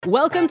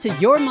Welcome to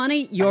Your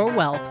Money, Your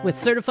Wealth with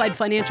certified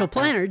financial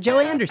planner Joe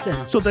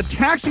Anderson. So the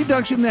tax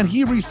deduction that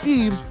he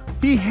receives,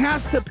 he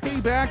has to pay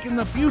back in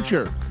the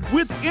future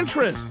with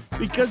interest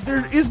because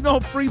there is no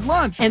free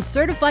lunch. And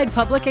certified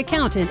public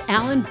accountant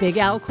Alan Big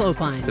Al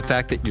Clopine. The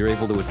fact that you're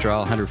able to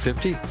withdraw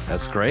 $150,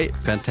 that's great,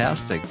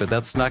 fantastic, but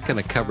that's not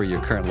going to cover your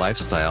current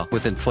lifestyle.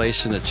 With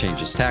inflation, it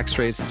changes tax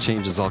rates, it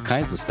changes all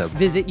kinds of stuff.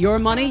 Visit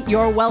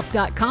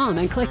yourmoneyyourwealth.com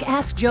and click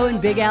Ask Joe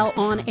and Big Al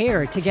on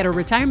air to get a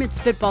retirement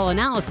spitball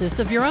analysis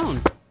of your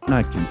own.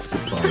 I can skip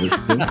all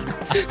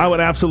this. I would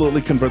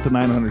absolutely convert the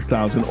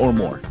 900,000 or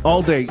more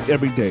all day,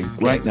 every day,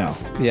 right now.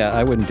 Yeah,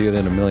 I wouldn't do it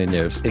in a million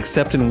years,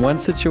 except in one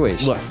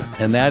situation. What?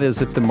 And that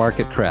is if the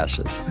market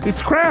crashes.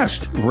 It's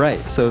crashed.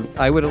 Right. So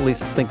I would at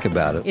least think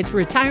about it. It's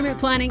retirement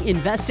planning,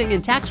 investing,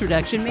 and tax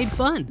reduction made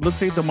fun. Let's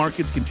say the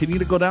markets continue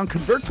to go down,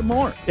 convert some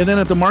more. And then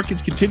if the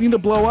markets continue to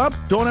blow up,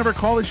 don't ever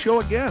call the show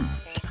again.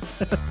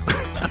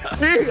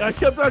 Hey, I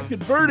kept on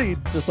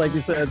converting, Just like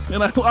you said.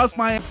 and I lost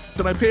my ass,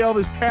 and I pay all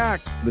this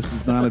tax. This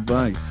is not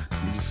advice.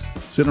 You're just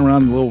sitting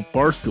around in a little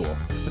bar stool,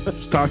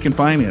 just talking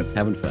finance.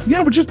 Having fun.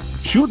 Yeah, we're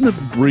just shooting the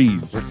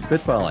breeze. We're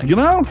spitballing. You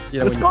know?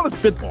 Yeah, Let's when call it a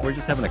spitball. We're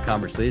just having a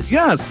conversation.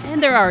 Yes.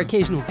 And there are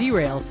occasional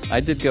derails. I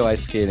did go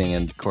ice skating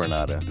in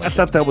Coronado. I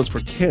thought that was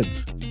for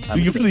kids. I'm-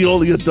 You're the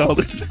only adult.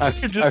 I-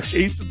 You're just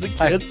chasing the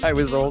kids. I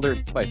was older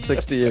by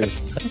 60 years.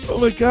 Oh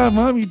my God,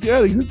 mommy,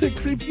 daddy, who's that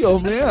creepy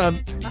old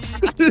man?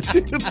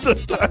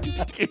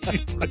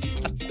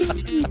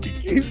 He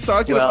keeps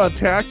talking Well, about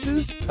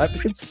taxes.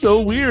 It's so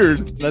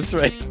weird. That's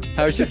right.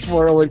 How's your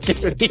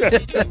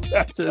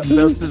 401k? Is it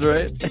invested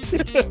right?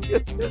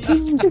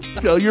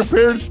 Tell your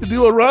parents to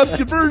do a Roth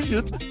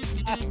conversion.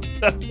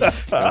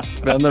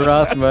 Spend the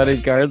Roth money,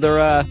 guard the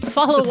Roth.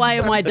 Follow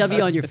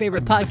YMYW on your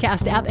favorite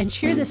podcast app and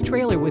share this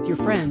trailer with your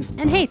friends.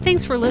 And hey,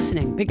 thanks for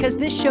listening, because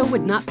this show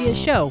would not be a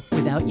show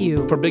without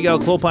you. For Big Al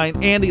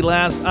Clopine, Andy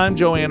Last, I'm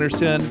Joe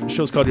Anderson. The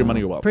show's called Your Money,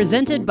 Your Wealth.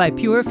 Presented by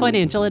Pure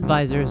Financial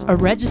Advisors, a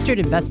registered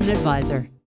investment advisor.